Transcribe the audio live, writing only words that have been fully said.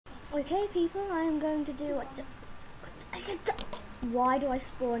Okay, people, I am going to do what I said. Why do I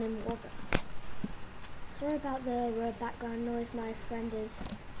spawn in water? Sorry about the background noise. My friend is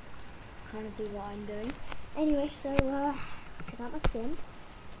trying to do what I'm doing. Anyway, so check out my skin.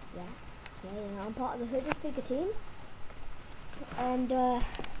 Yeah, I'm part of the Hooded Figure team, and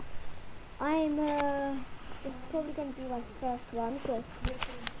I'm this is probably going to be my first one. So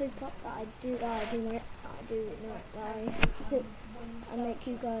hope that I make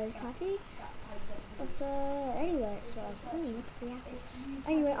you guys happy. But anyway, so be happy.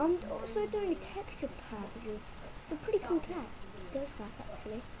 Anyway, I'm also doing a texture pack, which is it's a pretty cool texture pack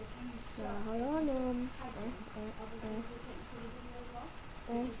actually. Hold on, there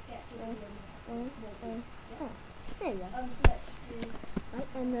you go. Right,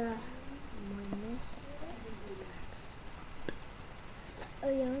 and minus. Oh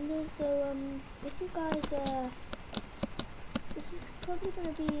yeah, and so if you guys this is probably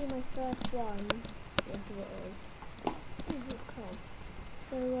gonna be my first one. Yeah, because it is. Cool.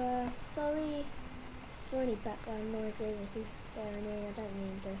 So sorry for any background noises if you hear any. I don't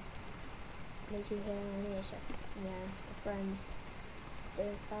mean to make you hear any. It's just the friends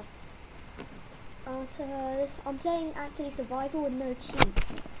doing stuff. I'm playing actually survival with no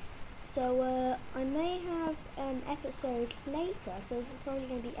cheats. So I may have an episode later. So this is probably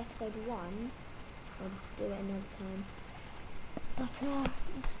going to be episode 1. I'll do it another time. But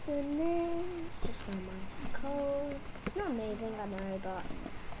I'm just doing this. Just for my cold. It's not amazing, I know, but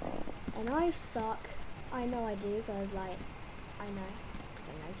and I suck. I know I do, because I know,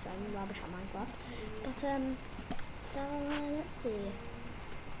 so I'm rubbish at Minecraft. But so let's see.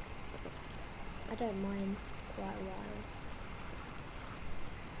 I don't mind quite a while.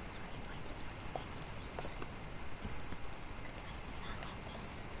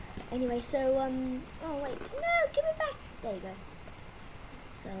 Anyway, so oh wait, no, give it back. There you go.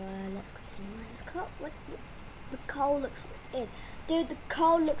 So let's continue. This coal, the coal looks weird, dude. The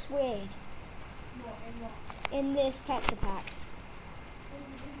coal looks weird. In this texture pack.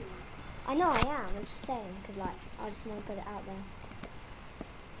 I know I am. I'm just saying because I just want to put it out there.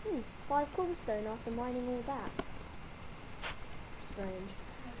 5 cobblestone after mining all that. Strange.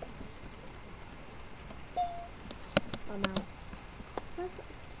 I'm out.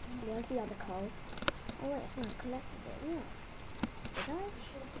 Where's the other coal? Oh wait, it's not collected it. Yeah. Did I?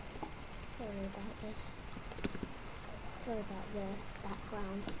 Sorry about this. Sorry about the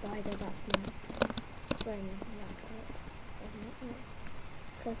background spider. That's my friend.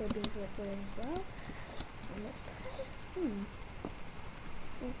 Cocoa beans are put in as well. And let's press.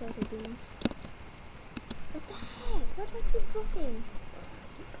 More cocoa beans. What the heck? Why do I keep dropping?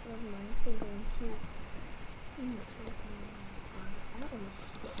 Never mind. Finger and cute. That one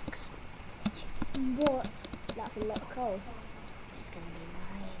sticks. What? That's a lot of coal. It's gonna be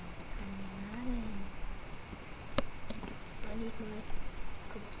 9. It's gonna be 9. I need my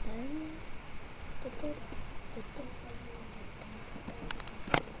cobblestone.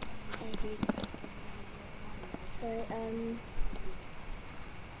 So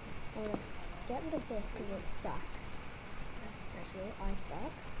I'll get rid of this because it sucks. Actually, I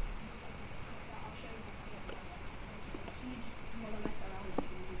suck.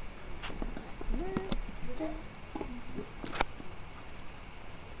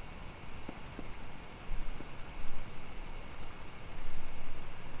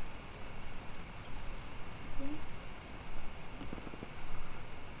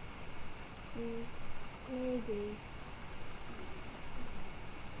 Maybe.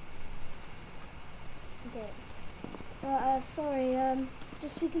 Okay. Sorry,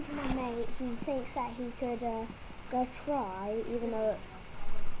 just speaking to my mate, he thinks that he could go try, even though,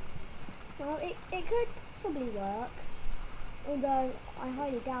 well, it could possibly work, although I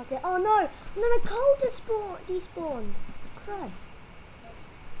highly doubt it. Oh no! No, my coal despawned! Cry.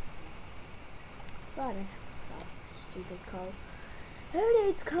 Right, stupid coal. Who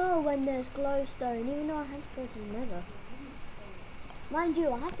needs coal when there's glowstone, even though I have to go to the nether? Mind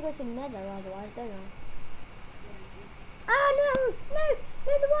you, I have to go to the nether otherwise, don't I? Ah, no,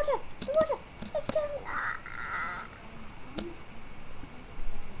 the water, let's go. Ah.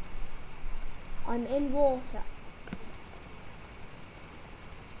 I'm in water.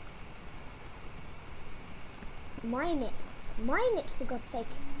 Mine it for God's sake.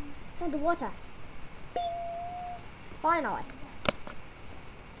 It's underwater. Bing! Finally.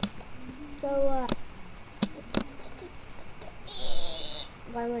 So,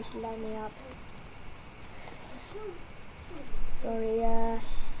 why won't you let me up?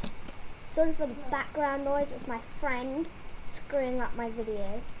 Sorry for the background noise. It's my friend screwing up my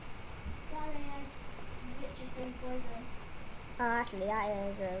video. Actually, that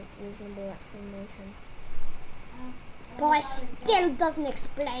is a reasonable explanation. But it still doesn't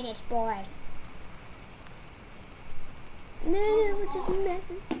explain it, boy. No, we're just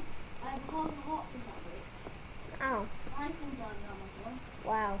messing. Ow.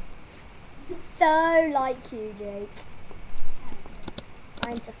 Wow. So like you, Jake.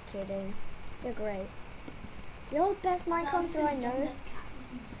 I'm just kidding. You're great. You're the best Minecrafter I know.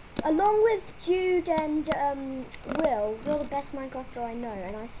 Along with Jude and Will, you're the best Minecrafter I know,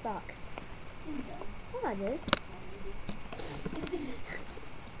 and I suck. Oh, I do.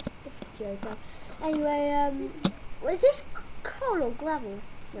 Joker. Anyway, was this coal or gravel?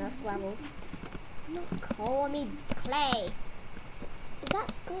 No, that's gravel. Not coal, I mean clay. Is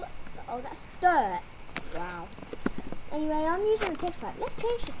that coal? Oh, that's dirt. Wow. Anyway, I'm using a text pack. Let's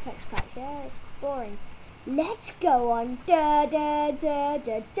change this text pack. Yeah, it's boring. Let's go on. Da da da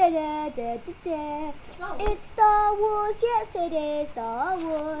da da da da da da. It's Star Wars. Yes, it is Star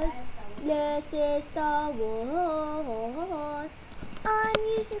Wars. This is Star Wars. I'm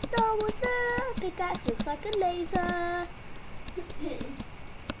using Star Wars. The pickaxe looks like a laser.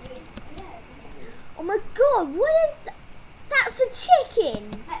 Oh my god, what is that? That's a chicken.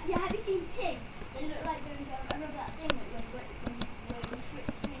 Yeah, have you seen pigs? They look like those. I remember that thing when you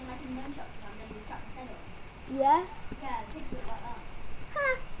swing like in nunchucks and then you trap the center. Yeah? Yeah, pigs look like that.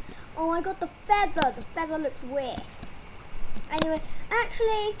 Huh. Oh, I got the feather. The feather looks weird. Anyway,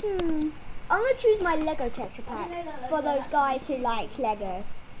 actually, I'm going to choose my Lego texture pack for those guys who like Lego.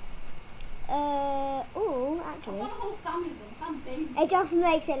 Oh, actually, it just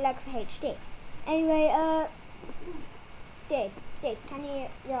makes it look HD. Anyway, Dick, can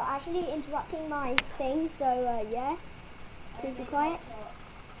you're actually interrupting my thing, so, yeah, please be quiet.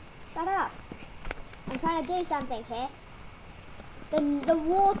 Shut up. I'm trying to do something here. The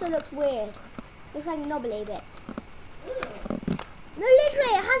water looks weird. Looks like knobbly bits. No,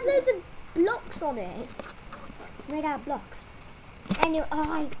 literally, it has loads of blocks on it. Made out of blocks. Anyway,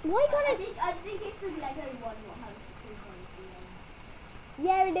 why can't I think it's the Lego one what has the 2.3.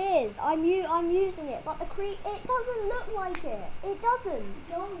 Yeah, it is. I'm using it, but it doesn't look like it. It doesn't.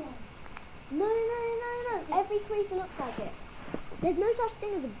 No. Every creeper looks like it. There's no such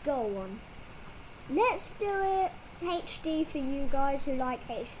thing as a girl one. Let's do it HD for you guys who like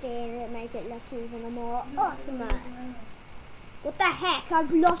HD and make it look even more awesomer. What the heck?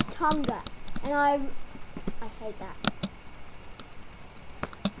 I've lost hunger, and I hate that.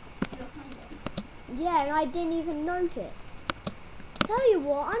 Yeah, and I didn't even notice. Tell you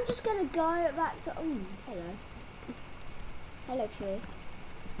what, I'm just gonna go back to. Oh, hello. Hello, tree.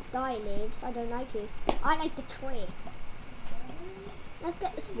 Die, leaves. I don't like you. I like the tree. Let's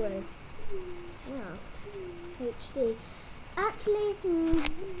get this wood. Yeah. HD. Actually,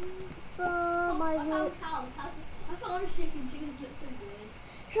 for my wood. I found chickens look so good.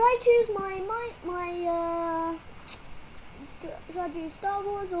 Should I choose should I do Star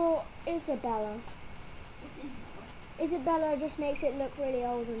Wars or Isabella? Isabella just makes it look really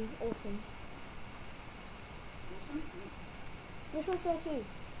old and awesome. Which one should I choose?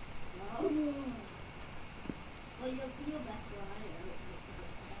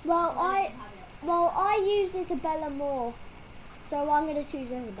 No. Well, I use Isabella more, so I'm gonna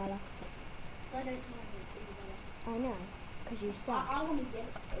choose Isabella. So I don't Isabella. I know, because you suck. I want to get it.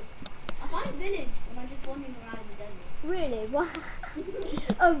 I find a village and I'm just wandering around in the desert. Really? What?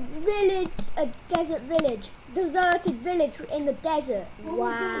 A desert village. Deserted village in the desert. Wow.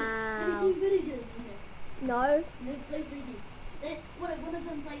 Have you seen villages in it? No. They're so pretty. One of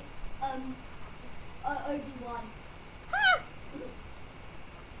them's like, Obi-Wan. Ha!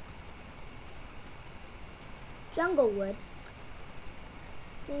 Jungle wood.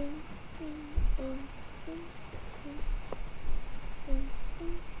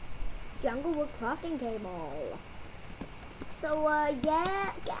 Jungle wood crafting table. So,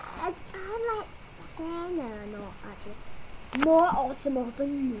 yeah, guys, I'm like, no, not actually. More awesome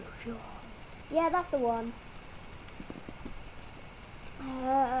than usual. Yeah, that's the one.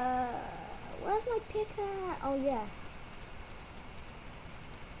 Where's my pick at? Oh, yeah.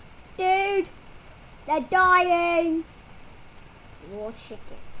 Dude, they're dying. Raw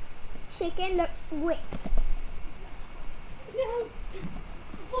chicken. Chicken looks wicked. No.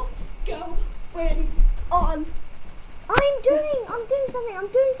 What's going on? I'm doing something.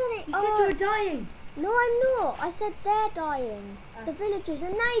 You said you were dying. No, I'm not. I said they're dying. The villagers,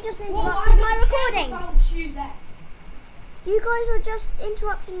 and now you just interrupted my recording. You guys were just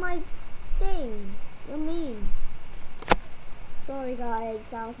interrupting my thing. You're mean. Sorry, guys.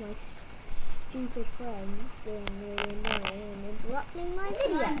 That was my stupid friends being really annoying and interrupting my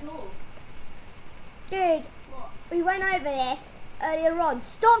video. Dude, we went over this. earlier on.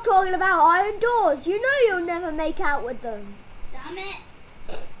 Stop talking about iron doors. You know you'll never make out with them. Damn it.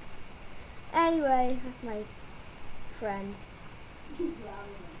 Anyway, that's my friend.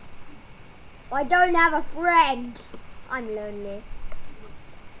 I don't have a friend. I'm lonely.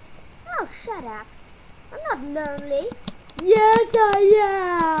 Oh, shut up. I'm not lonely. Yes,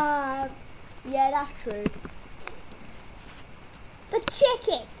 I am. Yeah, that's true. The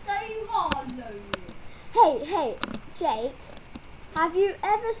chickens. So you are lonely. Hey, Jake. Have you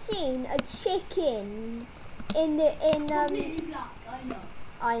ever seen a chicken Completely black, I know.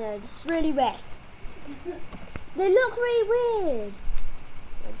 I know, it's really red. They look really weird.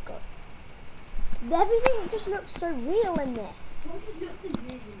 Oh my god. Everything just looks so real in this. What just looks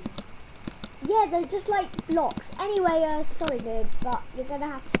invisible? Yeah, they're just like blocks. Anyway, sorry dude, but you're gonna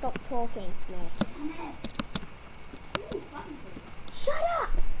have to stop talking to me. Yes. Ooh, button. Shut up!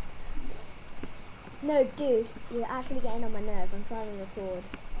 No, dude, you're actually getting on my nerves. I'm trying to record.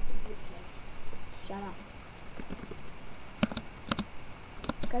 Shut up.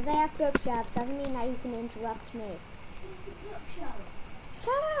 Because they have bookshelves doesn't mean that you can interrupt me. It's a bookshelf.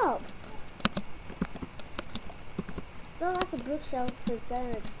 Shut up! It's not like a bookshelf is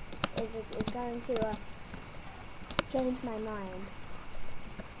going to change my mind.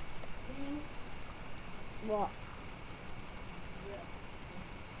 What?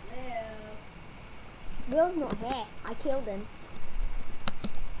 Well, Will's not here. I killed him.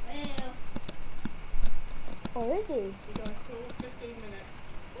 well. Or is he? We're going for 15 minutes.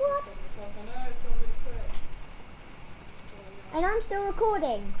 What? I know, it's not really quick. And I'm still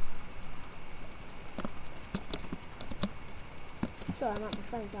recording. Sorry, I'm at my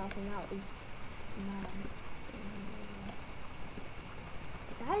friend's house and that was...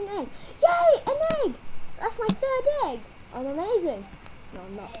 Is that an egg? Yay! An egg! That's my third egg! I'm amazing. No,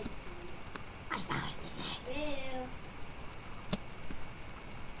 I'm not. I know it's an egg. Well.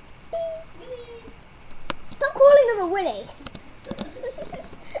 Ding. Willy. Stop calling them a willy!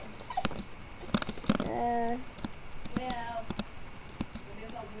 Well.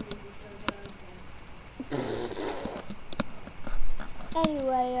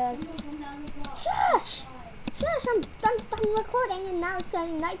 Anyway, shush! Shush, I'm done recording and now it's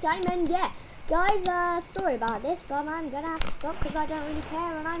turning nighttime and yeah. Guys, sorry about this, but I'm gonna have to stop because I don't really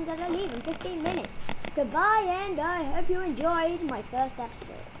care and I'm gonna leave in 15 minutes. Goodbye and I hope you enjoyed my first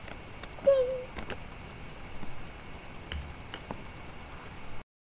episode. Ding!